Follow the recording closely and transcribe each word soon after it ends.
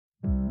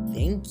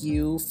Thank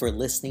you for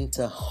listening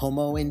to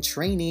Homo in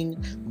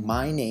Training.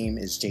 My name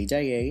is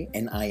JJA,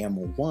 and I am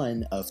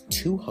one of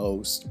two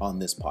hosts on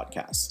this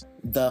podcast.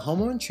 The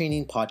Homo in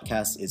Training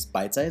podcast is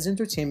bite-sized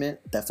entertainment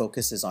that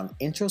focuses on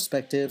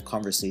introspective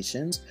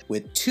conversations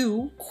with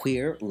two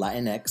queer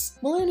Latinx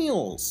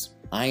millennials.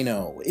 I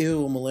know,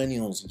 ew,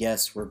 millennials,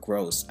 yes, we're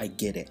gross, I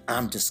get it,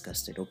 I'm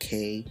disgusted,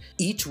 okay?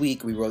 Each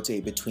week we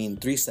rotate between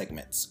three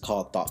segments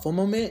called Thoughtful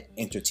Moment,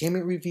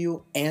 Entertainment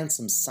Review, and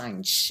some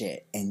science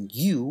shit. And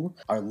you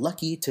are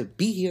lucky to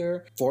be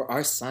here for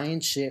our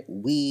science shit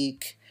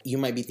week. You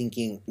might be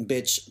thinking,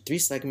 bitch, 3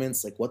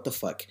 segments, like what the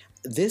fuck?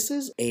 This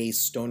is a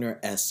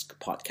stoner-esque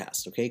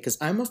podcast, okay? Because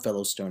I'm a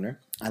fellow stoner.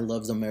 I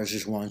love the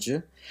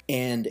marijuana.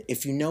 And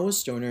if you know a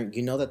stoner,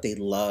 you know that they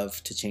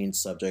love to change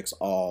subjects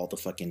all the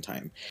fucking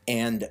time.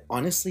 And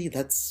honestly,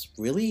 that's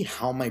really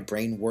how my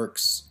brain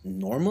works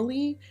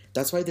normally.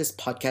 That's why this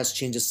podcast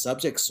changes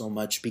subjects so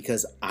much,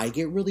 because I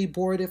get really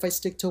bored if I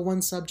stick to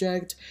one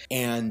subject.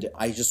 And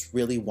I just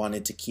really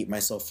wanted to keep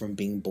myself from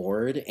being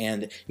bored.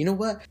 And you know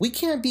what? We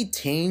can't be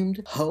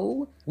tamed,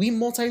 ho. We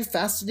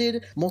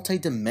multifaceted,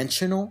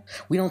 multidimensional.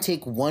 We don't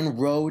take one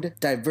road,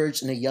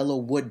 diverge in a yellow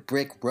wood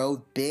brick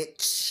road,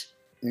 bitch.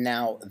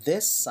 Now,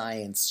 this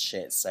science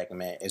shit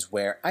segment is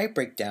where I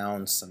break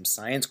down some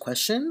science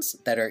questions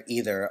that are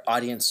either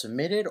audience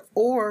submitted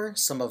or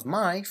some of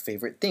my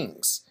favorite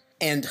things.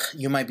 And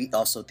you might be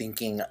also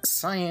thinking,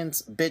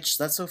 science, bitch,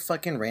 that's so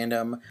fucking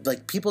random.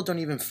 Like, people don't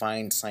even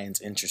find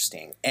science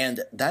interesting.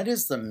 And that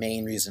is the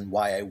main reason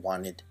why I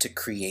wanted to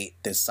create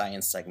this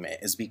science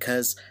segment, is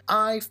because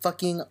I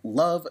fucking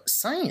love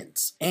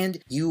science.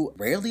 And you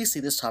rarely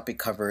see this topic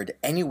covered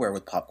anywhere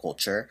with pop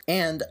culture.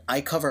 And I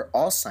cover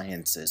all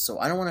sciences, so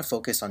I don't want to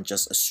focus on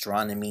just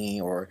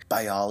astronomy or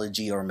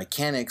biology or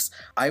mechanics.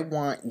 I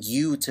want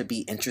you to be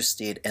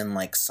interested in,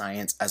 like,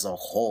 science as a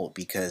whole,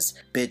 because,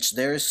 bitch,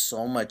 there is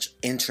so much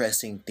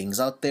interesting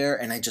things out there,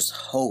 and I just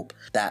hope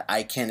that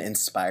I can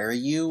inspire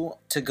you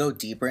to go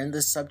deeper in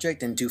this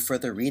subject and do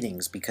further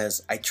readings,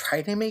 because I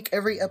try to make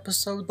every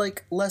episode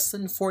like less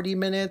than 40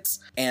 minutes,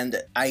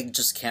 and I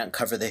just can't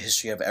cover the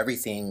history of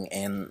everything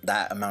in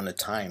that amount of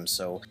time.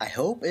 So I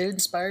hope it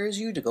inspires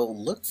you to go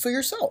look for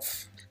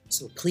yourself.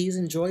 So please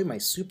enjoy my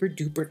super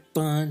duper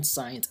fun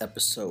science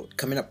episode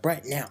coming up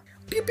right now.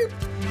 Pew pew.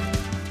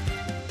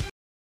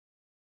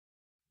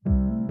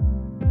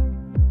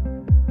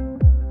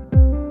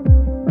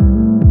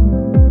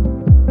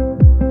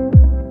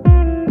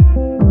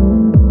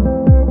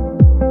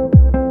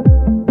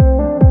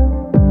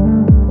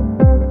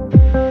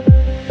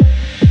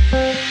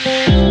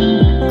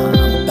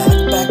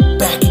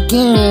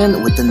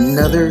 With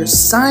another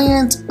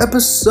science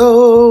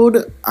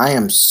episode. I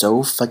am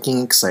so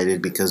fucking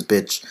excited because,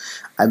 bitch,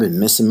 I've been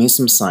missing me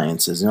some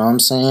sciences, you know what I'm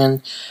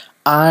saying?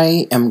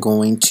 I am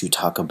going to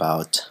talk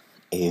about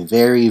a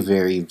very,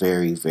 very,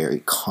 very,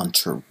 very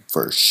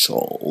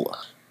controversial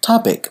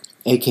topic,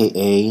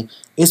 aka,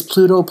 is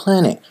Pluto a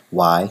planet?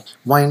 Why?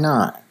 Why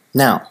not?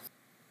 Now,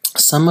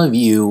 some of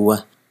you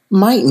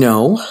might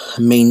know,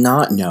 may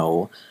not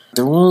know,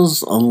 there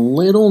was a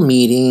little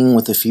meeting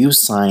with a few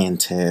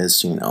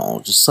scientists,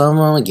 just some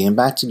of them getting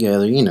back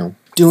together,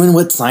 doing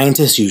what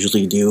scientists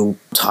usually do,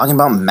 talking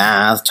about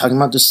math, talking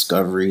about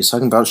discoveries,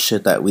 talking about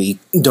shit that we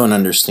don't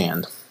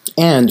understand.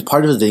 And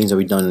part of the things that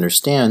we don't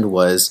understand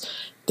was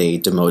they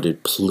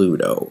demoted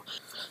Pluto.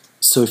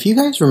 So if you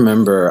guys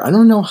remember, I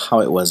don't know how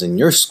it was in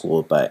your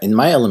school, but in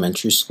my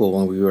elementary school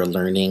when we were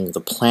learning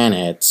the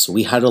planets,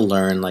 we had to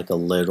learn like a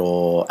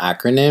little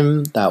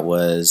acronym that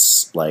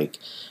was like,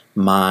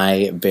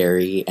 my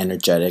very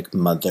energetic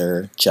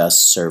mother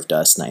just served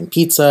us 9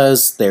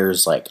 pizzas.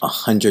 There's like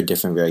 100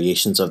 different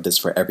variations of this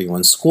for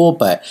everyone's school,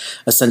 but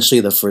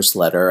essentially the first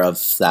letter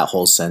of that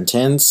whole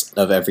sentence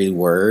of every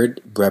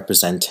word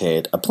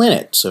represented a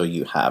planet. So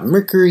you have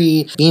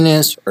Mercury,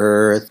 Venus,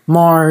 Earth,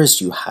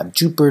 Mars, you have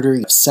Jupiter,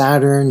 you have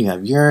Saturn, you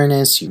have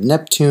Uranus, you have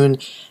Neptune,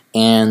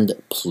 and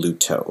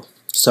Pluto.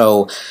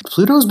 So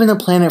Pluto's been a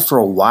planet for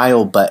a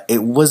while, but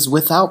it was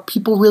without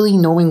people really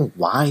knowing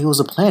why it was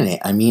a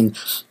planet. I mean,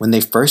 when they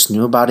first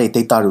knew about it,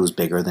 they thought it was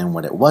bigger than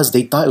what it was.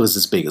 They thought it was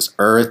as big as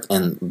Earth,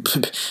 and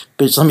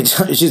bitch, let me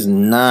tell you, she's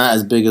not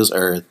as big as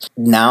Earth.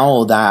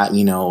 Now that,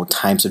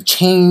 times have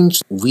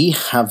changed, we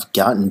have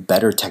gotten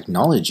better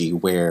technology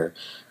where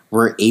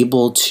we're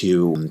able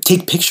to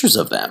take pictures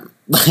of them.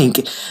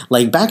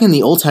 Like back in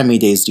the old-timey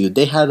days, dude,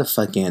 they had a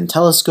fucking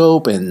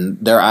telescope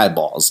and their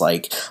eyeballs,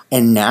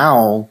 and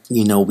now,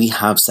 we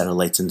have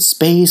satellites in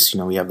space,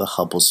 we have the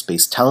Hubble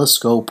Space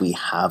Telescope, we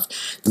have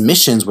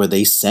missions where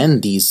they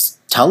send these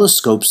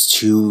telescopes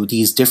to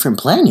these different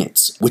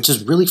planets, which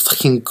is really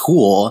fucking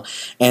cool.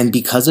 And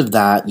because of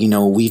that,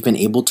 we've been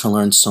able to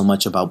learn so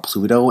much about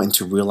Pluto and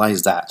to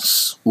realize that,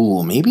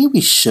 maybe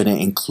we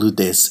shouldn't include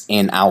this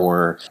in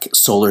our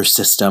solar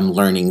system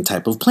learning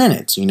type of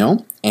planets,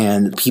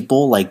 And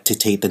people like to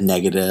take the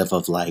negative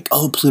of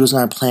Pluto's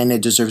not a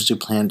planet, deserves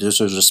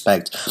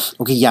respect.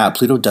 Okay, yeah,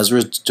 Pluto does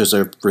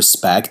deserve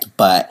respect,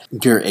 but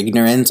your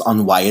ignorance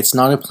on why it's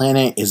not a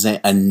planet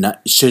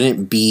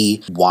shouldn't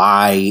be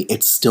why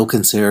it's still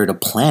considered a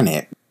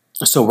planet.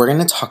 So we're going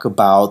to talk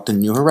about the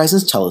New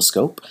Horizons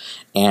telescope,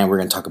 and we're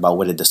going to talk about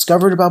what it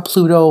discovered about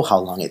Pluto, how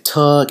long it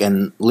took,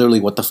 and literally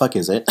what the fuck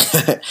is it.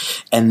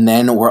 And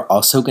then we're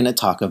also going to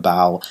talk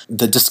about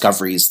the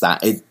discoveries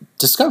that it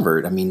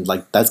discovered. I mean,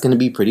 like, that's going to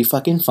be pretty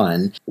fucking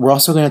fun. We're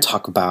also going to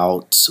talk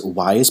about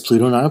why is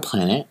Pluto not a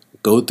planet,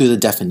 go through the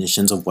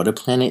definitions of what a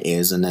planet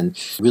is, and then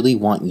really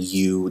want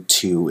you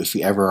to, if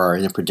you ever are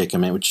in a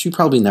predicament, which you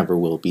probably never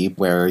will be,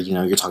 where, you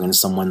know, you're talking to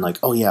someone like,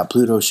 oh yeah,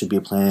 Pluto should be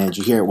a planet, did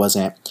you hear it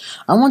wasn't?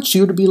 I want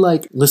you to be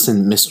like,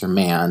 listen, Mr.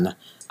 Man,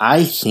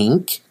 I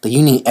think that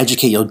you need to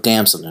educate your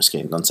damn self. Just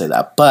kidding, don't say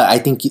that. But I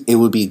think it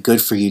would be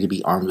good for you to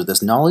be armed with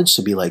this knowledge,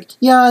 to be like,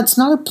 yeah, it's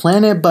not a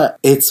planet, but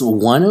it's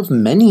one of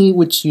many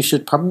which you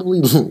should probably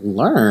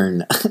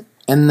learn.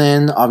 And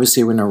then,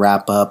 obviously, we're going to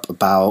wrap up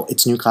about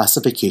its new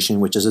classification,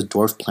 which is a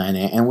dwarf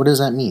planet, and what does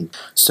that mean?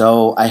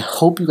 So, I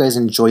hope you guys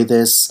enjoy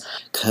this,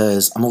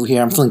 because I'm over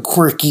here, I'm feeling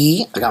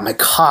quirky. I got my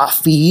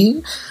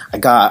coffee. I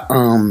got,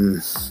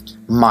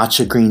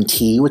 matcha green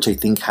tea, which I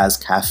think has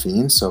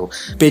caffeine. So,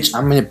 bitch,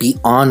 I'm going to be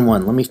on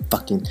one. Let me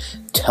fucking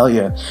tell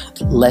you.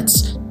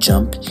 Let's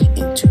jump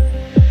into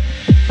it.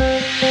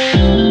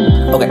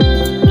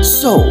 Okay,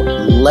 so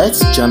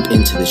let's jump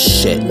into the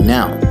shit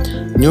now.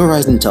 New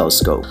Horizons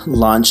telescope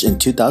launched in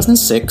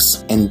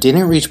 2006 and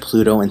didn't reach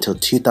Pluto until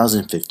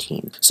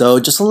 2015. So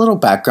just a little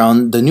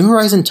background, the New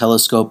Horizons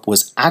telescope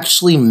was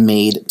actually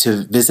made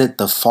to visit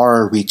the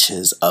far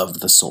reaches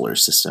of the solar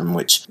system,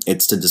 which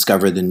it's to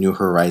discover the new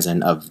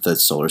horizon of the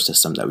solar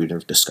system that we've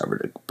never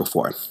discovered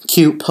before.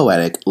 Cute,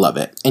 poetic, love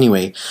it.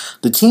 Anyway,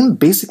 the team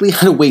basically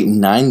had to wait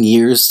 9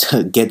 years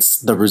to get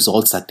the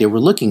results that they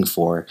were looking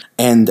for.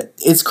 And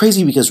it's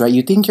crazy because, right,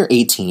 you think you're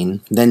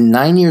 18, then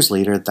 9 years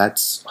later,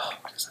 that's...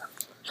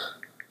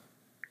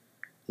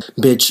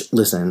 Bitch,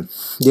 listen,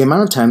 the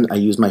amount of time I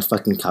use my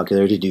fucking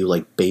calculator to do,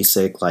 like,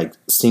 basic, like,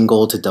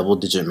 single to double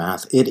digit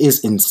math, it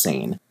is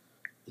insane.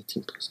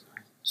 18 plus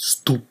 9.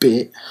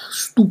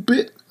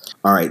 Stupid.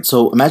 Alright,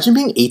 so imagine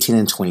being 18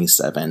 and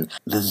 27.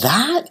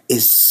 That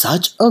is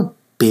such a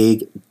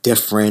big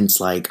difference.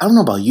 Like, I don't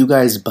know about you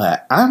guys,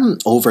 but I'm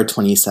over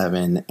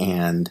 27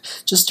 and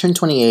just turned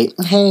 28.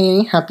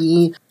 Hey,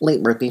 happy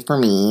late birthday for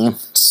me.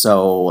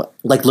 So,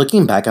 like,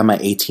 looking back at my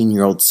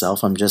 18-year-old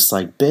self, I'm just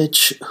like,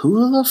 bitch,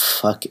 who the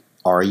fuck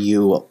are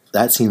you?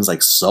 That seems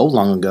like so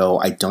long ago.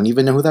 I don't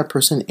even know who that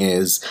person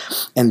is.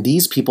 And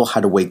these people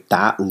had to wait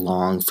that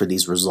long for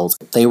these results.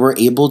 They were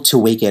able to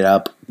wake it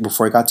up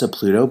before it got to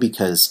Pluto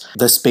because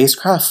the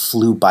spacecraft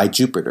flew by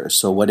Jupiter.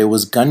 So what it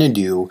was gonna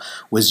do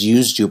was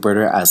use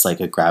Jupiter as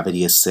like a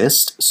gravity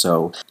assist.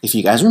 So if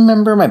you guys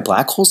remember my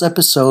black holes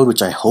episode,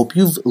 which I hope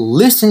you've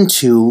listened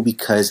to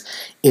because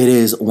it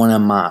is one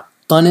of my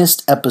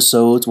funnest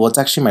episodes. Well, it's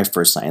actually my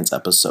first science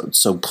episode.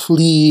 So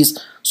please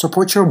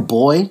support your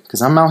boy,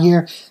 because I'm out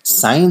here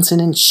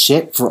sciencing and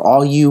shit for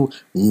all you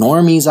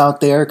normies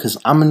out there, because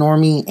I'm a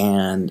normie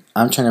and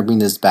I'm trying to bring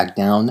this back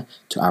down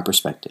to our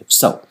perspective.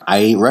 So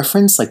I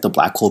referenced like the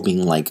black hole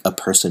being like a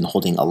person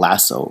holding a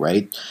lasso,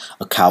 right?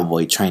 A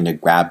cowboy trying to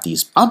grab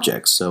these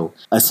objects. So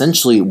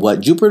essentially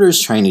what Jupiter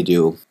is trying to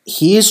do,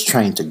 he is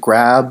trying to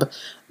grab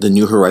the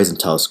New Horizons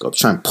telescope,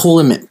 trying to pull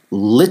him in.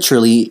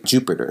 Literally,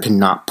 Jupiter could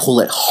not pull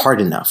it hard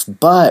enough,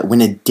 but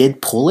when it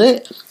did pull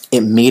it,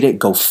 it made it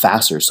go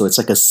faster. So it's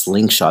like a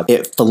slingshot.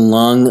 It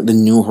flung the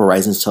New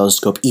Horizons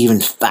telescope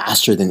even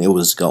faster than it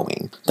was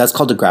going. That's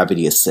called a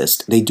gravity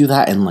assist. They do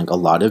that in like a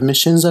lot of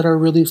missions that are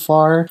really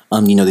far.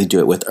 You know, they do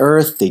it with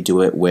Earth, they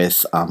do it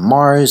with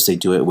Mars, they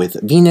do it with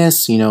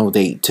Venus, you know,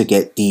 to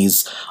get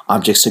these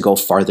objects to go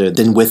farther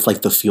than with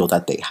like the fuel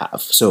that they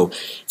have. So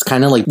it's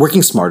kind of like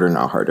working smarter,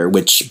 not harder,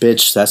 which,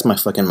 bitch, that's my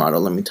fucking motto,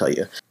 let me tell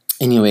you.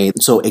 Anyway,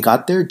 so it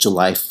got there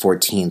July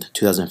 14th,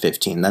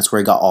 2015. That's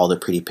where I got all the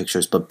pretty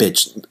pictures. But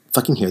bitch,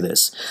 fucking hear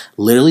this.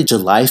 Literally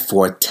July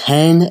 4th,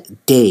 10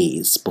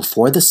 days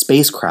before the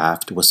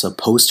spacecraft was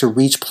supposed to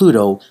reach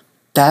Pluto,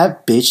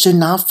 that bitch did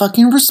not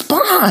fucking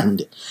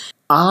respond.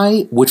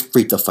 I would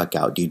freak the fuck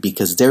out, dude,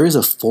 because there is a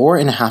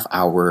 4.5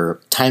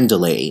 hour time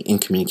delay in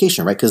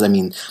communication, right? Because, I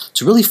mean,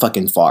 it's really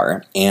fucking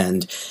far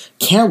and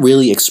can't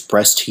really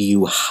express to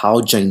you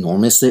how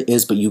ginormous it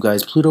is. But you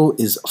guys, Pluto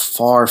is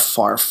far,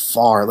 far,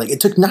 far. Like, it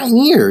took 9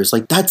 years.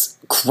 Like, that's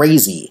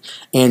crazy.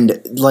 And,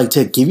 like,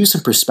 to give you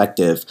some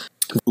perspective,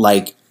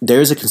 like,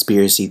 there's a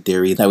conspiracy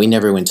theory that we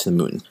never went to the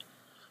moon.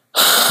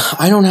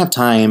 I don't have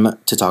time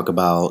to talk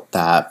about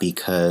that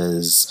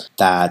because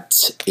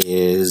that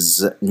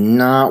is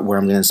not where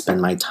I'm going to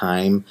spend my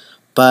time,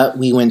 but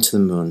we went to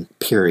the moon,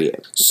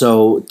 period.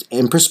 So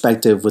in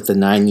perspective, with the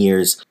 9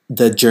 years,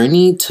 the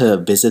journey to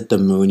visit the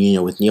moon, you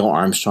know, with Neil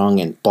Armstrong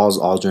and Buzz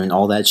Aldrin,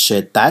 all that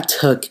shit, that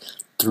took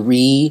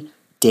 3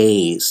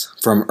 days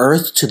from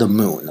Earth to the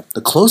moon.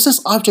 The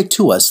closest object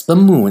to us, the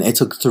moon, it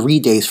took 3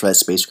 days for that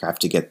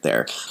spacecraft to get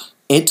there.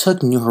 It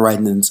took New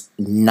Horizons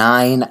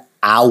 9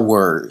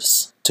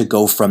 hours to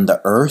go from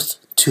the Earth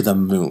to the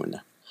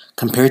moon.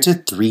 Compared to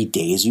 3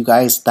 days, you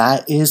guys,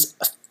 that is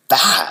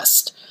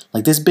fast.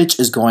 Like, this bitch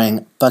is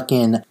going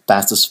fucking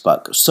fast as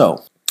fuck.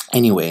 So,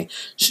 Anyway,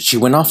 she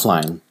went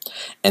offline.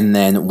 And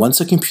then once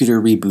the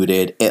computer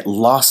rebooted, it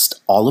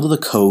lost all of the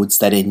codes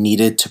that it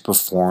needed to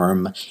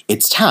perform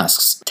its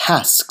tasks.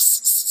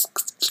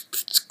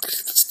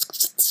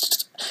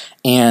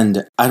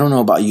 And I don't know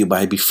about you, but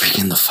I'd be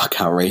freaking the fuck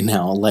out right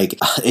now. Like,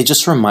 it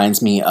just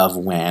reminds me of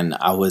when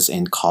I was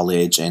in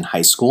college and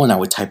high school and I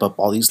would type up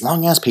all these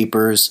long ass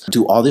papers,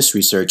 do all this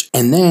research,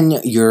 and then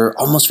you're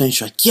almost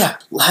finished. You're like, yeah,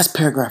 last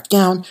paragraph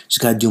down, just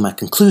gotta do my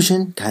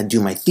conclusion, gotta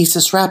do my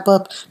thesis wrap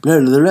up, blah,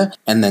 blah, blah.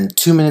 And then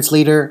 2 minutes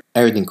later,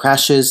 everything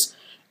crashes.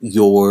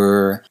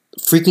 You're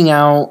freaking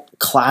out.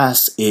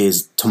 Class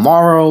is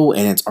tomorrow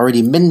and it's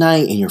already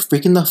midnight and you're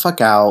freaking the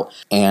fuck out,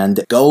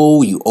 and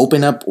you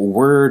open up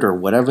Word or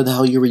whatever the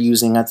hell you were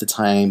using at the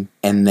time,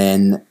 and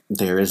then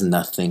there is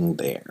nothing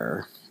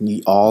there.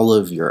 All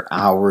of your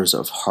hours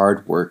of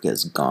hard work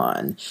is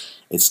gone.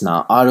 It's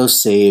not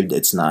auto-saved,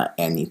 it's not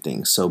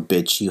anything. So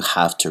bitch, you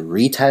have to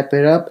retype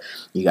it up.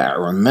 You gotta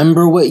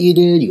remember what you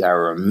did, you gotta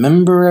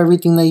remember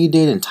everything that you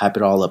did and type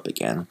it all up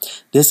again.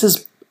 This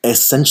is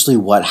essentially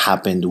what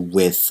happened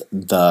with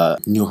the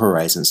New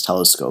Horizons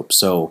telescope.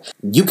 So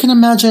you can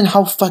imagine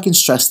how fucking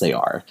stressed they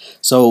are.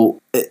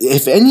 So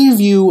if any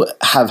of you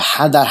have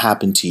had that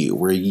happen to you,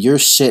 where your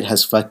shit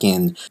has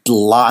fucking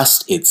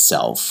lost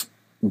itself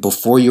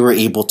before you were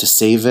able to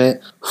save it,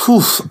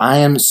 I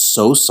am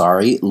so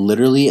sorry.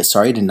 Literally,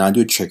 sorry to not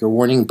do a trigger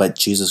warning, but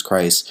Jesus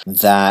Christ,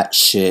 that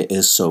shit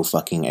is so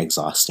fucking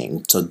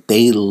exhausting. So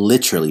they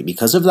literally,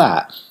 because of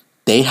that,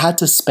 they had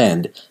to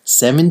spend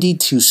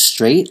 72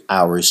 straight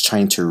hours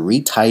trying to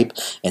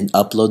retype and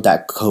upload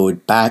that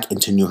code back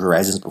into New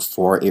Horizons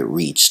before it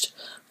reached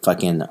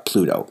fucking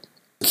Pluto.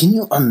 Can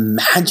you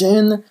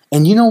imagine?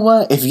 And you know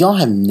what? If y'all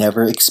have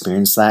never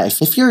experienced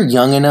that, if you're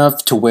young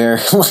enough to where,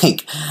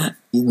 like,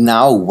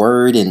 now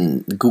Word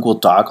and Google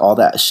Doc, all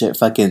that shit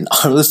fucking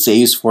auto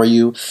saves for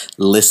you,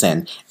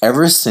 listen,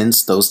 ever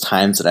since those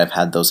times that I've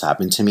had those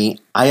happen to me,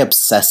 I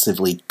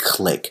obsessively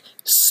click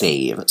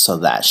save so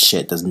that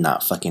shit does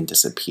not fucking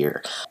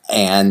disappear.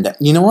 And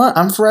you know what?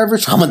 I'm forever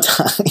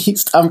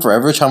traumatized. I'm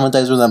forever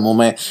traumatized with that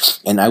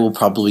moment, and I will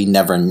probably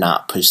never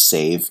not push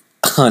save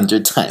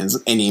 100 times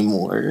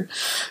anymore.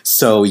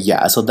 So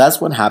yeah, so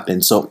that's what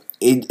happened. So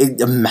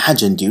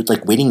imagine, dude,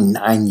 like waiting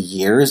 9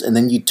 years and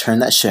then you turn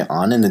that shit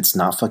on and it's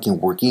not fucking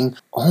working.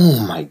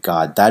 Oh my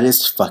god, that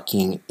is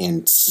fucking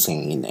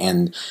insane.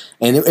 And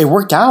it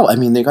worked out. I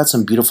mean, they got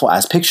some beautiful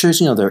ass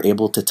pictures. You know, they're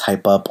able to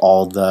type up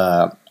all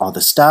the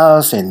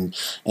stuff, and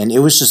it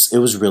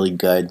was really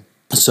good.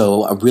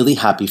 So I'm really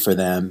happy for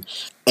them.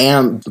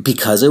 And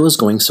because it was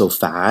going so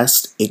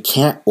fast, it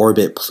can't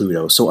orbit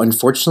Pluto. So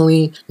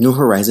unfortunately, New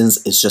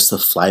Horizons is just a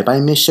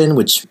flyby mission,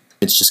 which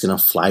it's just going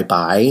to fly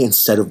by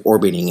instead of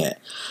orbiting it.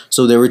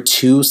 So there were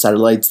 2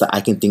 satellites that I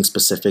can think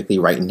specifically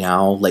right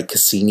now, like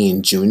Cassini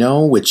and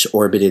Juno, which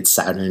orbited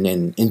Saturn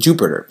and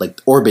Jupiter,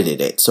 like orbited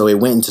it. So it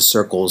went into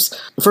circles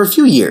for a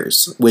few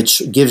years,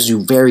 which gives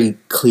you very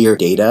clear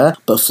data,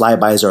 but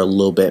flybys are a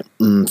little bit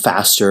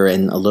faster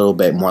and a little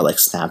bit more like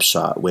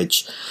snapshot,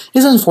 which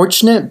is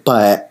unfortunate,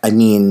 but I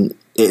mean,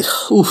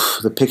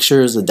 the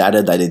pictures, the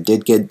data that it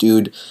did get,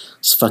 dude,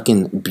 it's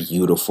fucking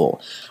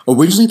beautiful.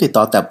 Originally, they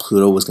thought that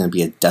Pluto was going to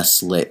be a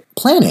desolate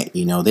planet.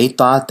 You know, they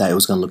thought that it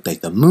was going to look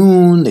like the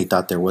moon. They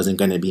thought there wasn't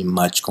going to be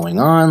much going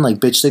on. Like,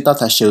 bitch, they thought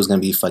that shit was going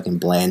to be fucking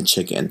bland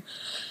chicken.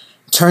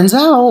 Turns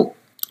out,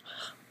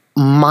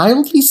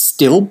 mildly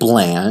still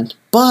bland,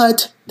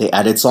 but they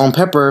added salt and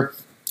pepper.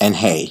 And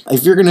hey,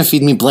 if you're gonna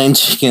feed me bland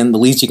chicken, the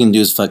least you can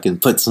do is fucking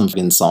put some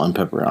fucking salt and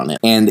pepper on it.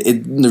 And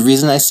the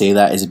reason I say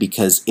that is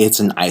because it's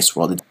an ice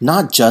world. It's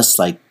not just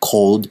like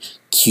cold,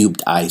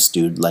 cubed ice,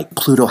 dude. Like,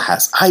 Pluto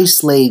has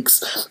ice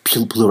lakes,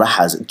 Pluto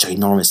has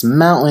ginormous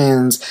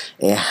mountains,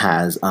 it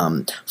has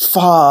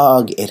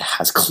fog, it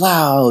has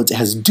clouds, it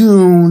has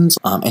dunes,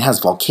 it has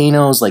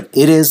volcanoes. Like,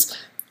 it is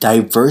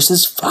diverse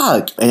as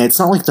fuck. And it's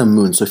not like the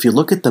moon. So if you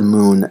look at the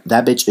moon,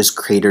 that bitch is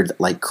cratered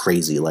like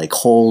crazy, like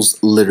holes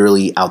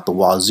literally out the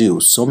wazoo,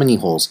 so many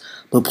holes.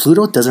 But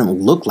Pluto doesn't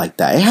look like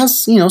that. It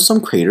has, you know,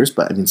 some craters,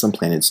 but I mean, some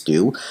planets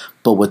do.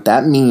 But what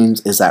that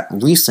means is that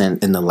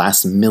in the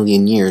last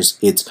million years,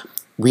 it's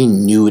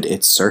renewed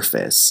its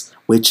surface,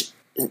 which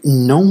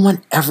no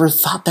one ever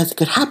thought that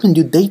could happen,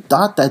 dude. They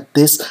thought that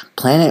this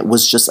planet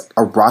was just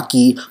a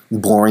rocky,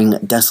 boring,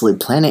 desolate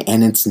planet,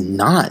 and it's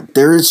not.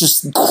 There's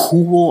just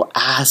cool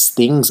ass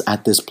things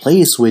at this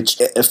place, which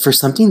for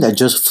something that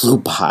just flew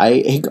by,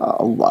 it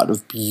got a lot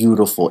of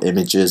beautiful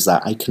images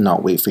that I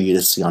cannot wait for you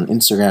to see on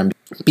Instagram.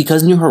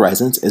 Because New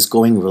Horizons is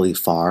going really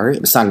far,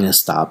 it's not going to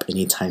stop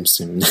anytime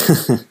soon.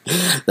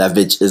 That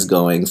bitch is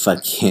going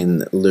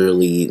fucking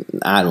literally,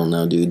 I don't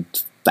know, dude,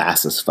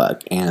 fast as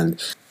fuck.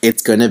 And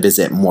it's going to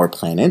visit more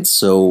planets,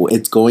 so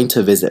it's going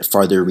to visit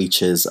farther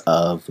reaches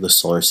of the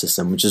solar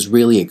system, which is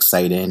really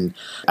exciting.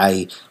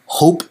 I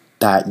hope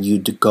that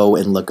you'd go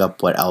and look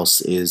up what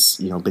else is,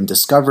 been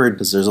discovered,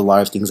 because there's a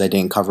lot of things I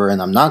didn't cover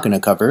and I'm not going to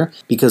cover,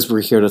 because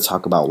we're here to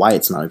talk about why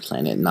it's not a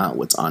planet, not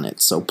what's on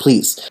it. So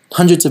please,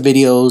 hundreds of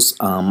videos.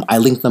 I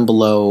link them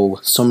below.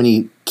 So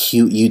many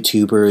cute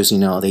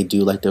YouTubers, they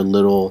do like their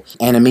little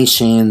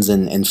animations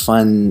and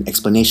fun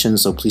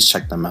explanations, so please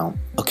check them out.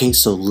 Okay,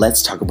 so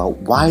let's talk about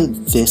why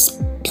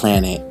this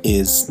planet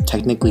is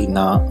technically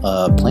not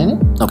a planet.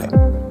 Okay.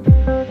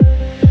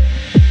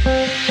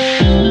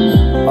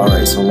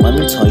 Alright, so let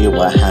me tell you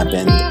what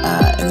happened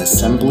at an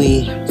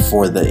assembly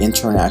for the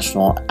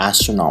International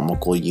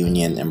Astronomical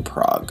Union in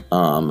Prague.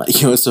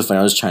 It's so funny,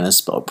 I was trying to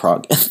spell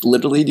Prague.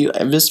 Literally, dude,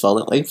 I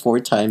misspelled it like 4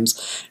 times,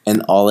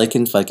 and all I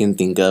can fucking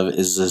think of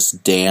is this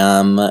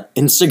damn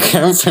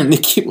Instagram from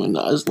Nicki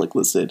Minaj. Like,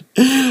 listen.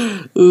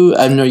 Ooh,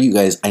 I know you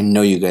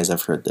guys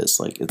have heard this.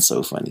 Like, it's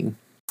so funny.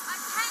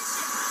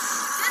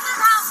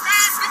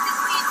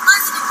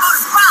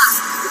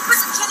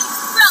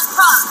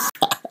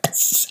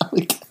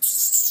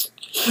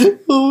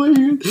 Oh my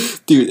god.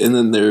 Dude, and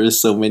then there are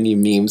so many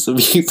memes of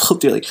people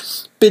doing like,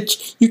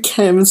 bitch, you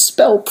can't even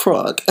spell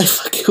Prague. I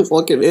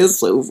fucking is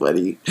so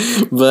funny.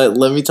 But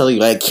let me tell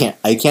you, I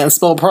can't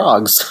spell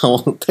Prague,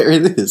 so there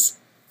it is.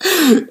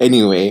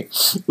 Anyway,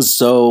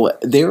 so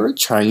they were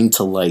trying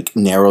to like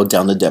narrow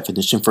down the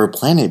definition for a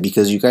planet,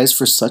 because you guys,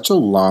 for such a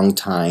long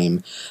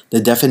time, the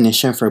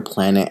definition for a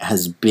planet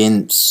has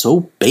been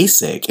so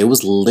basic. It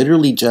was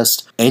literally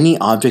just any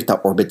object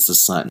that orbits the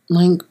sun.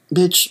 Like,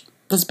 bitch,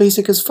 that's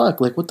basic as fuck.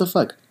 Like, what the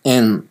fuck?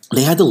 And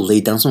they had to lay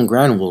down some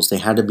ground rules. They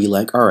had to be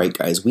like, all right,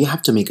 guys, we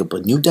have to make up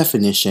a new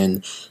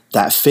definition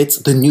that fits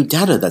the new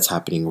data that's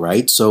happening,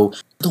 right? So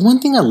the one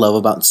thing I love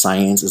about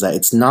science is that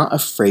it's not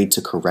afraid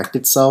to correct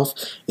itself.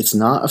 It's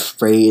not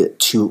afraid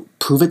to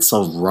prove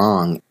itself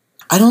wrong.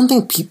 I don't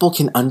think people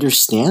can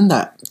understand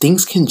that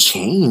things can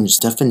change,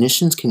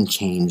 definitions can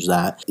change,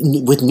 that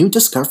with new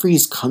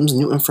discoveries comes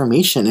new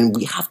information, and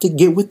we have to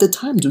get with the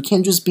times. We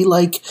can't just be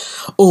like,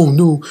 oh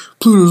no,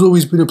 Pluto's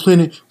always been a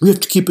planet, we have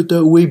to keep it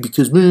that way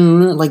because,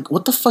 like,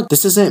 what the fuck?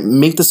 This isn't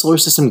make the solar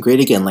system great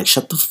again. Like,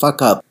 shut the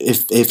fuck up.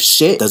 If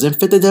shit doesn't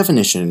fit the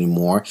definition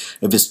anymore,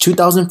 if it's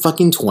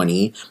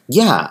 2020,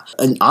 yeah,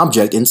 an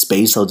object in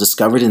space that was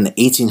discovered in the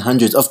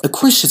 1800s, of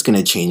course shit's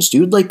gonna change,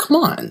 dude. Like, come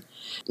on.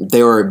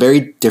 There are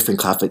very different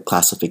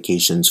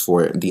classifications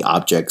for the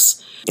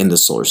objects in the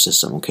solar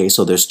system, okay?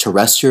 So there's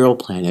terrestrial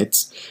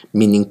planets,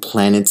 meaning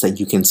planets that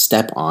you can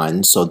step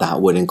on. So that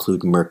would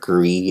include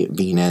Mercury,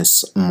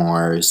 Venus,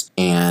 Mars,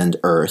 and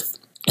Earth.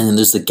 And then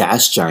there's the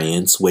gas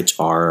giants, which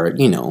are,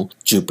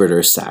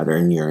 Jupiter,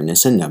 Saturn,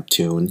 Uranus, and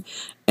Neptune.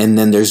 And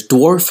then there's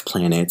dwarf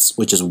planets,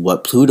 which is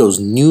what Pluto's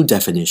new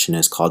definition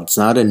is called. It's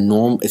not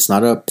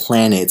a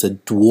planet, it's a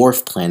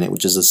dwarf planet,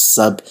 which is a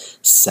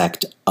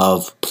subsect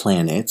of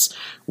planets,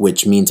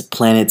 which means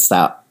planets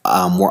that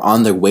were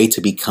on their way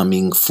to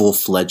becoming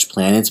full-fledged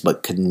planets,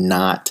 but could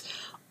not,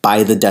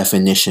 by the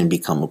definition,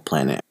 become a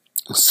planet.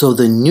 So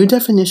the new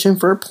definition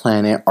for a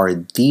planet are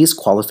these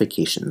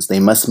qualifications.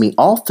 They must meet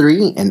all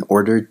 3 in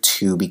order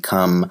to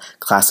become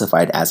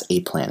classified as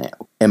a planet.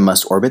 It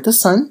must orbit the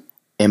sun.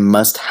 It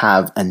must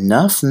have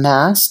enough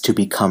mass to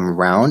become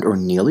round or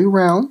nearly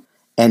round,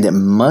 and it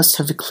must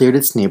have cleared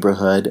its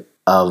neighborhood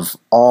of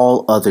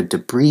all other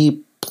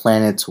debris,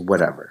 planets,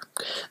 whatever.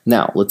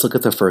 Now, let's look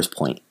at the first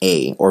point.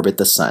 A, orbit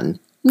the sun.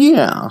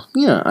 Yeah,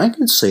 I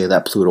could say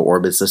that Pluto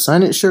orbits the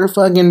sun. It sure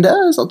fucking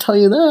does, I'll tell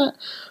you that.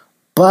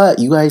 But,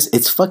 you guys,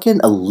 it's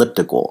fucking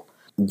elliptical.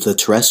 The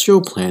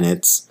terrestrial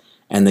planets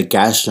and the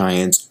gas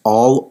giants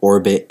all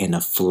orbit in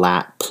a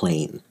flat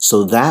plane.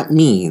 So that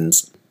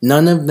means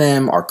none of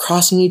them are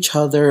crossing each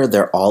other.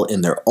 They're all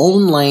in their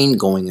own lane,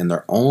 going in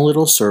their own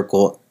little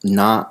circle,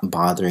 not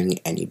bothering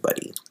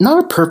anybody.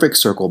 Not a perfect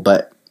circle,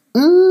 but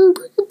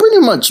pretty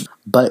much.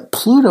 But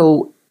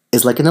Pluto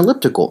is like an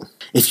elliptical.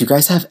 If you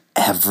guys have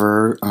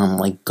ever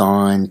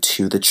gone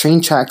to the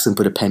train tracks and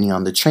put a penny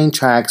on the train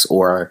tracks,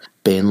 or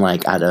been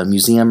like at a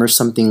museum or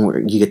something where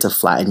you get to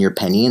flatten your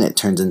penny and it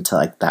turns into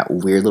like that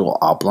weird little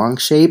oblong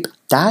shape,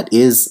 that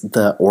is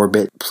the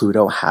orbit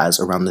Pluto has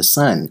around the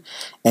sun.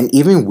 And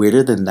even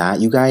weirder than that,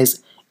 you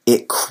guys,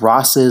 it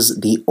crosses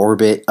the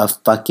orbit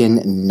of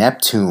fucking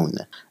Neptune.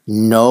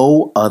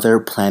 No other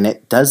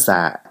planet does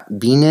that.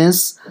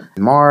 Venus,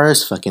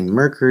 Mars, fucking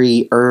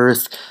Mercury,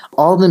 Earth,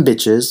 all them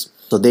bitches.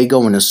 So they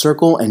go in a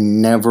circle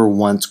and never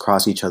once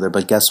cross each other.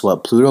 But guess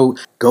what? Pluto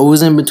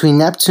goes in between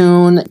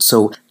Neptune.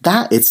 So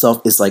that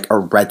itself is like a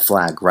red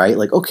flag, right?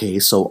 Like, okay,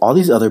 so all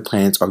these other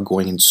planets are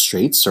going in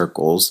straight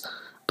circles,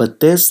 but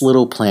this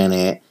little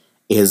planet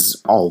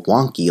is all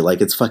wonky, like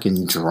it's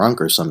fucking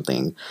drunk or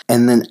something.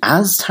 And then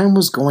as time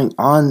was going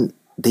on,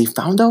 they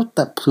found out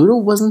that Pluto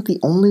wasn't the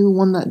only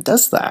one that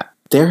does that.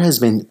 There has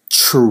been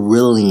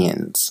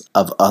trillions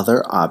of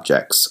other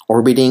objects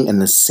orbiting in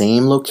the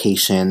same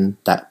location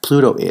that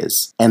Pluto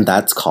is, and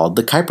that's called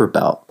the Kuiper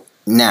Belt.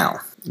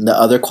 Now, the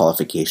other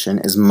qualification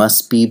is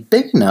must be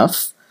big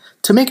enough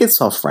to make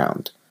itself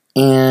round.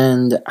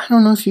 And I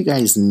don't know if you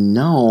guys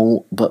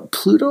know, but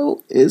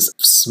Pluto is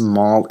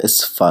small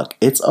as fuck.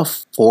 It's a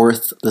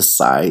fourth the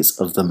size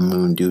of the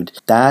moon, dude.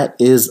 That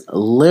is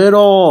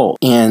little.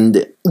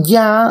 And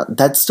yeah,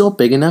 that's still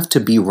big enough to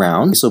be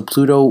round. So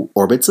Pluto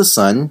orbits the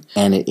sun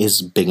and it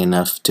is big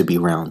enough to be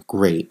round.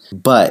 Great.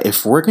 But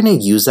if we're going to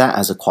use that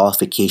as a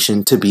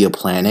qualification to be a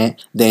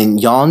planet, then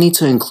y'all need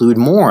to include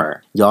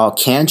more. Y'all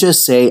can't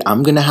just say,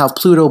 I'm going to have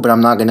Pluto, but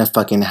I'm not going to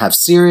fucking have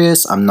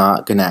Sirius. I'm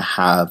not going to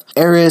have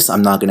Eris.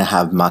 I'm not going to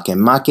have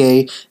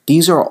Makemake.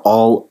 These are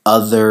all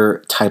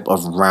other type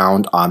of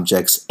round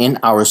objects in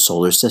our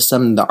solar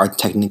system that are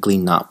technically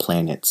not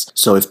planets.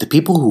 So if the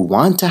people who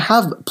want to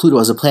have Pluto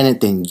as a planet,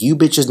 then you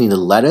bitches need to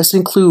let us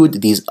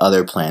include these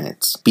other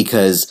planets.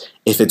 Because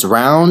if it's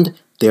round,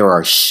 there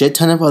are a shit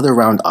ton of other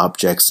round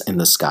objects in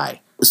the sky.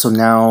 So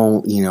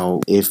now,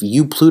 if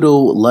you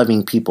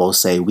Pluto-loving people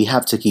say we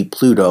have to keep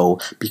Pluto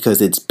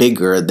because it's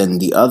bigger than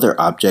the other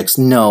objects,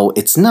 no,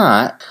 it's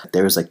not.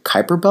 There's a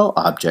Kuiper Belt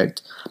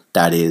object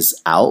that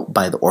is out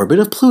by the orbit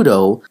of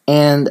Pluto,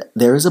 and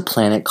there is a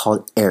planet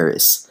called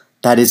Eris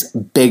that is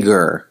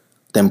bigger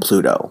than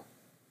Pluto.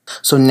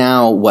 So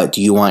now, what,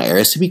 do you want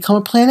Eris to become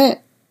a planet?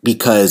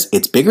 Because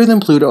it's bigger than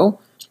Pluto,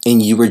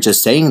 and you were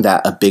just saying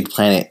that a big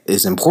planet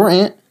is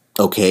important.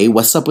 Okay,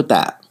 what's up with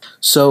that?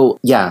 So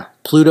yeah,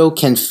 Pluto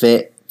can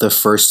fit the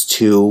first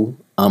two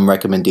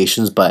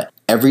recommendations, but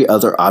every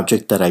other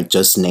object that I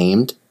just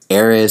named,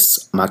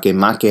 Eris,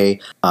 Makemake,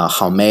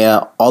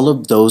 Haumea, all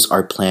of those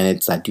are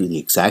planets that do the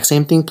exact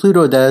same thing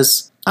Pluto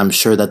does. I'm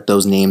sure that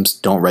those names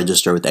don't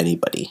register with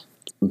anybody.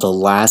 The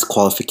last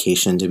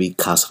qualification to be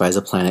classified as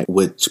a planet,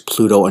 which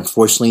Pluto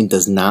unfortunately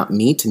does not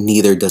meet,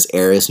 neither does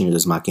Eris, neither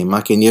does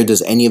Makemake, neither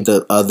does any of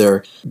the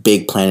other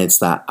big planets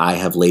that I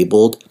have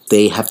labeled.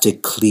 They have to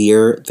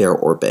clear their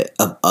orbit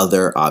of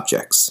other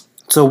objects.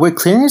 So what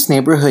clearing its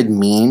neighborhood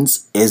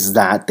means is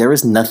that there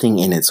is nothing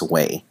in its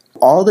way.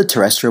 All the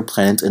terrestrial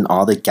planets and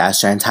all the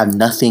gas giants have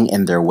nothing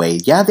in their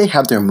way. Yeah, they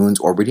have their moons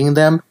orbiting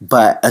them,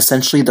 but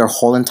essentially their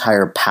whole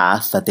entire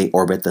path that they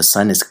orbit the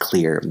sun is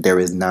clear. There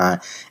is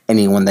not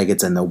anyone that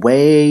gets in the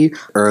way.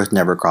 Earth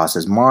never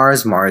crosses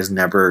Mars. Mars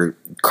never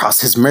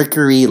crosses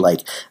Mercury. Like,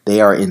 they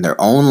are in their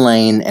own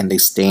lane and they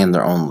stay in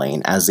their own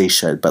lane, as they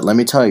should. But let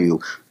me tell you,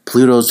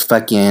 Pluto's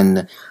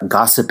fucking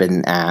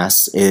gossiping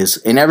ass is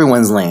in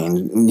everyone's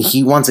lane.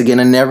 He wants to get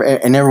in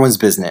everyone's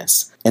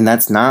business. And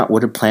that's not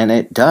what a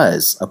planet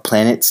does. A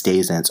planet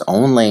stays in its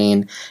own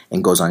lane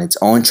and goes on its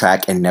own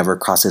track and never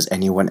crosses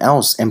anyone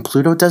else. And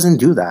Pluto doesn't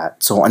do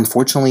that. So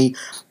unfortunately,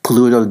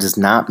 Pluto does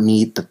not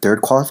meet the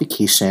third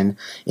qualification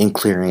in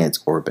clearing its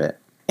orbit.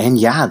 And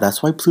yeah,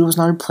 that's why Pluto's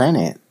not a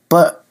planet.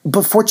 But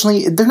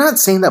fortunately, they're not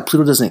saying that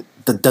Pluto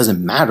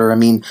doesn't matter. I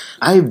mean,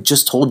 I've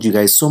just told you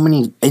guys so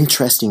many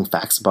interesting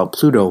facts about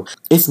Pluto.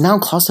 It's now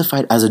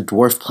classified as a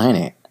dwarf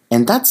planet.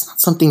 And that's not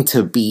something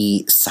to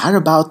be sad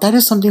about. That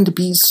is something to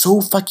be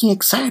so fucking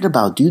excited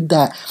about, dude,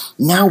 that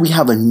now we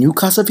have a new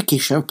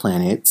classification of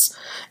planets.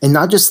 And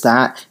not just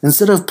that,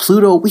 instead of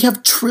Pluto, we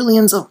have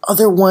trillions of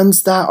other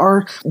ones that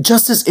are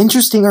just as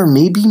interesting or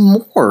maybe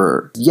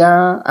more.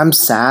 Yeah, I'm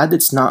sad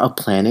it's not a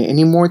planet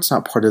anymore. It's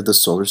not part of the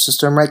solar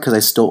system, right? Because I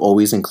still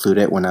always include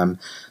it when I'm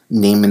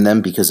naming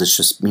them because it's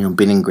just,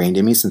 been ingrained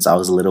in me since I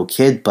was a little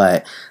kid.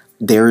 But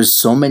there's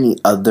so many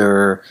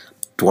other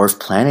dwarf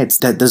planets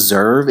that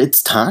deserve its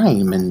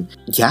time, and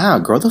yeah,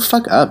 grow the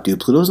fuck up,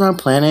 dude. Pluto's not a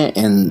planet,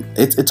 and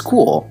it's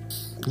cool.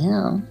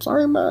 Yeah,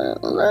 sorry about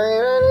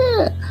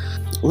it.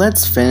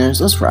 Let's finish.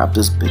 Let's wrap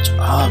this bitch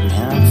up,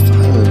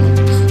 man.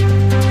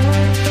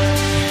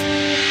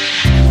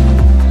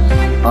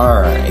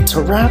 Alright,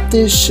 to wrap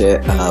this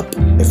shit up,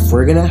 if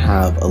we're gonna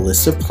have a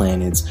list of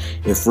planets,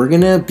 if we're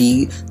gonna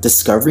be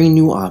discovering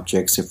new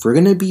objects, if we're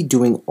gonna be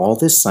doing all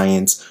this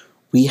science,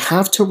 we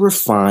have to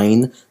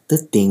refine the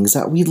things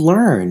that we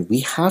learn. We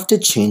have to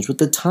change with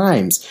the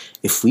times.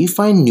 If we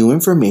find new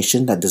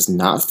information that does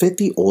not fit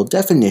the old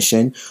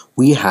definition,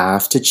 we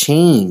have to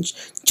change.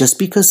 Just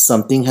because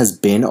something has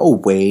been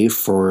away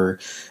for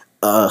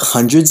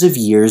hundreds of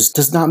years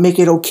does not make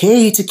it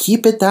okay to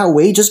keep it that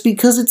way just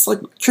because it's like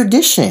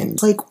tradition.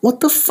 Like, what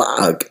the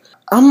fuck?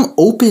 I'm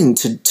open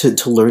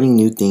to learning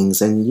new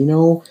things,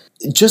 and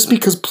just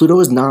because Pluto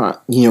is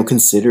not,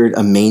 considered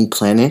a main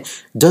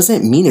planet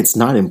doesn't mean it's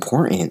not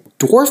important.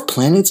 Dwarf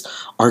planets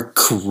are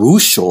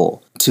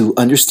crucial to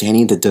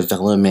understanding the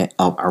development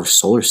of our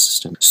solar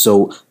system.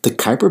 So the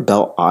Kuiper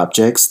Belt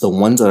objects, the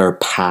ones that are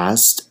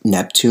past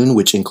Neptune,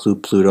 which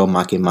include Pluto,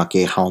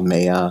 Makemake,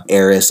 Haumea,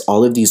 Eris,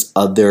 all of these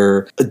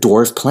other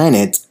dwarf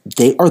planets,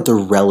 they are the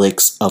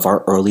relics of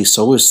our early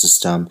solar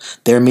system.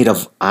 They're made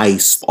of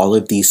ice, all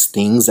of these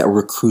things that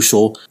were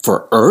crucial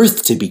for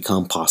Earth to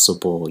become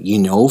possible,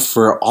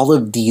 for all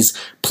of these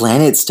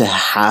planets to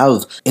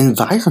have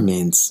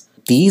environments.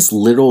 These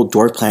little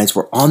dwarf planets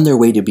were on their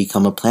way to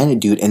become a planet,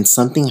 dude, and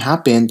something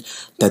happened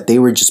that they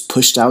were just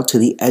pushed out to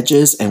the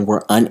edges and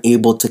were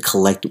unable to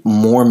collect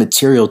more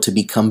material to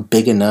become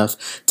big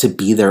enough to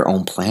be their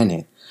own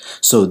planet.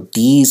 So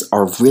these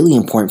are really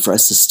important for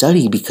us to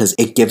study because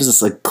it gives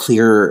us a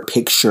clearer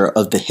picture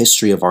of the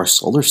history of our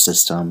solar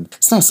system.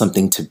 It's not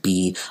something to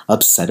be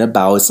upset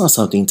about. It's not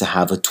something to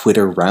have a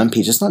Twitter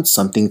rampage. It's not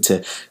something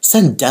to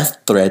send death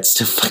threats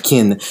to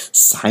fucking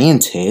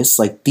scientists.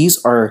 Like,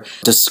 these are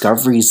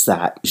discoveries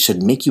that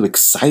should make you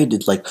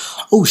excited. Like,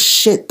 oh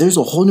shit, there's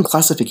a whole new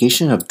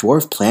classification of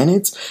dwarf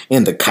planets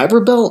in the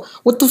Kuiper Belt.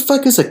 What the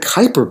fuck is a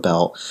Kuiper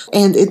Belt?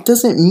 And it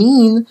doesn't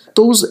mean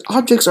those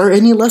objects are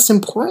any less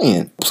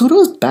important. Pluto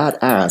is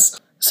badass.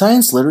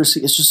 Science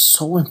literacy is just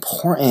so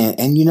important,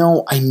 and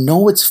I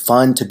know it's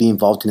fun to be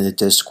involved in the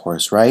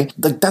discourse, right?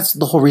 Like, that's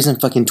the whole reason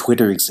fucking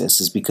Twitter exists,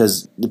 is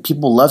because the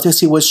people love to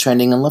see what's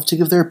trending and love to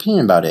give their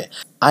opinion about it.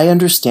 I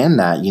understand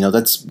that,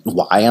 that's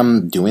why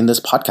I'm doing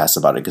this podcast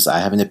about it, because I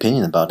have an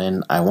opinion about it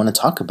and I want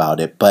to talk about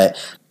it, but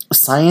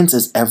science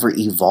is ever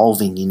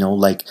evolving,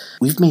 like,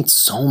 we've made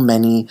so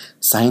many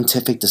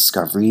scientific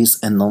discoveries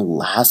in the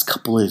last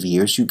couple of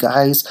years, you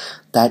guys,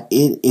 that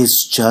it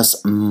is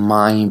just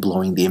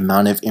mind-blowing the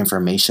amount of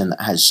information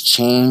that has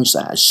changed,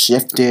 that has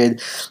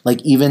shifted.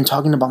 Like, even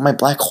talking about my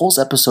black holes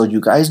episode,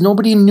 you guys,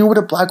 nobody knew what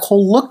a black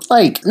hole looked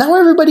like. Now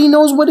everybody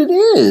knows what it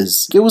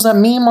is. It was a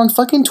meme on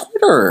fucking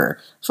Twitter.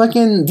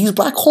 Fucking these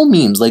black hole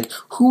memes. Like,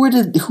 who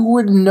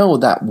would know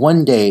that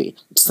one day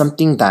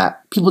something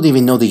that people didn't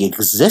even know they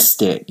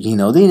existed,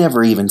 they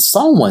never even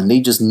saw one. They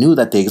just knew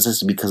that they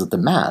existed because of the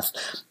math.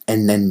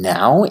 And then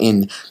now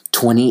in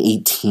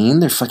 2018,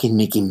 they're fucking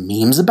making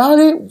memes about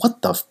it?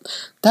 What the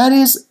that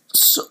is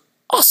so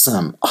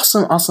awesome.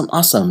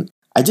 Awesome.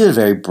 I did a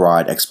very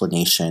broad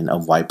explanation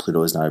of why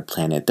Pluto is not a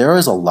planet. There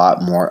is a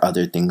lot more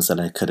other things that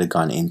I could have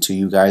gone into,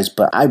 you guys,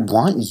 but I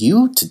want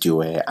you to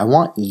do it. I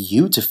want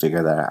you to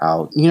figure that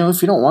out.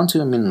 If you don't want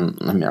to, I mean,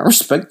 I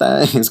respect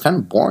that. It's kind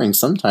of boring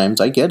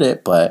sometimes. I get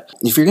it. But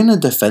if you're going to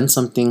defend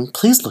something,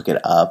 please look it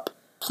up.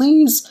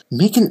 Please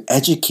make an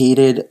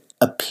educated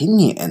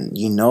opinion,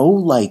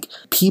 like,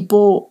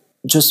 people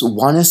just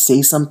want to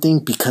say something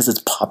because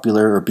it's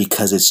popular or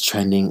because it's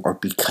trending or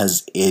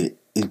because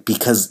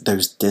because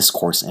there's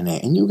discourse in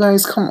it. And you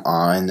guys, come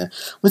on.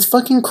 With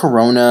fucking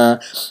Corona,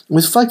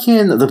 with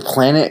fucking the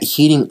planet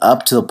heating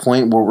up to the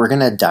point where we're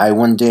gonna die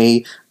one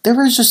day,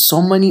 there is just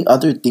so many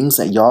other things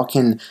that y'all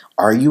can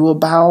argue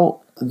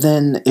about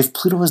than if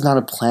Pluto is not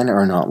a planet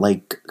or not.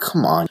 Like,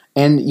 come on.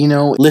 And,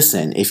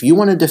 listen, if you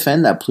want to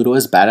defend that Pluto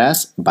is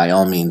badass, by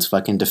all means,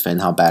 fucking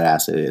defend how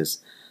badass it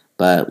is.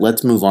 But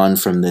let's move on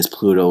from this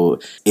Pluto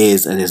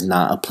is and is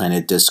not a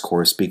planet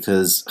discourse,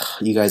 because,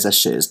 you guys, that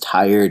shit is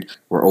tired.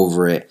 We're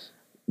over it.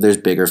 There's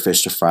bigger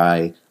fish to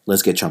fry.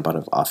 Let's get Trump out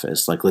of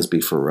office. Like, let's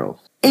be for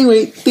real.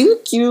 Anyway,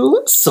 thank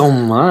you so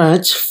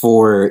much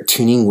for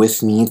tuning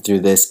with me through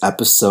this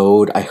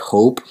episode. I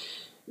hope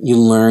you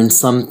learned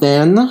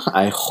something.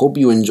 I hope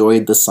you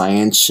enjoyed the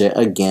science shit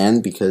again,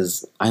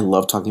 because I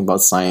love talking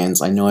about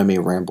science. I know I may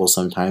ramble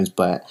sometimes,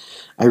 but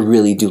I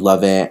really do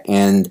love it.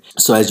 And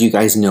so, as you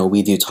guys know,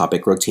 we do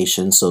topic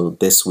rotation. So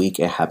this week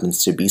it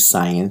happens to be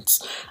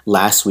science.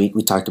 Last week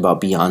we talked about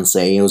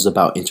Beyonce. It was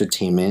about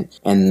entertainment.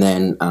 And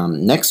then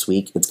next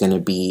week it's going to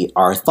be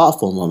our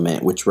thoughtful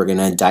moment, which we're going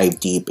to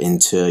dive deep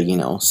into,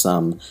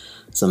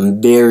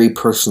 some very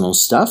personal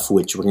stuff,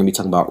 which we're going to be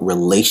talking about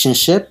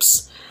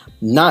relationships.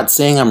 Not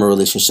saying I'm a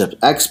relationship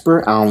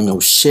expert. I don't know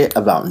shit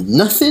about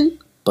nothing.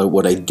 But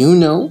what I do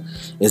know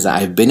is that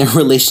I've been in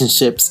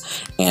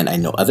relationships, and I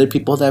know other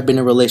people that have been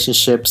in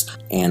relationships,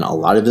 and a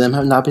lot of them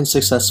have not been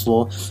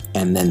successful.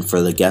 And then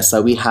for the guests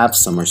that we have,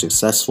 some are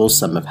successful,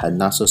 some have had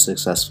not so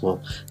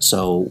successful.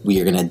 So we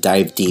are going to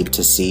dive deep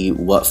to see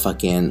what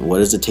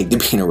does it take to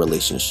be in a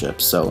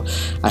relationship. So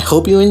I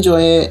hope you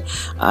enjoy it.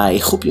 I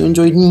hope you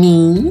enjoyed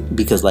me,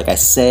 because like I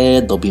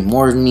said, there'll be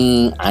more of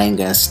me. I ain't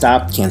gonna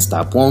stop, can't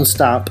stop, won't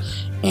stop.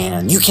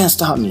 And you can't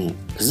stop me,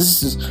 because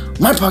this is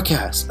my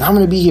podcast, and I'm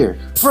going to be here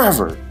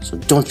forever. So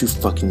don't you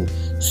fucking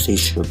say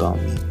shit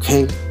about me,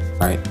 okay?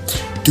 Alright,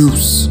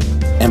 deuce.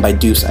 And by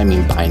deuce, I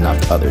mean bye,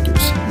 not the other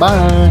deuce.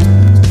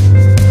 Bye!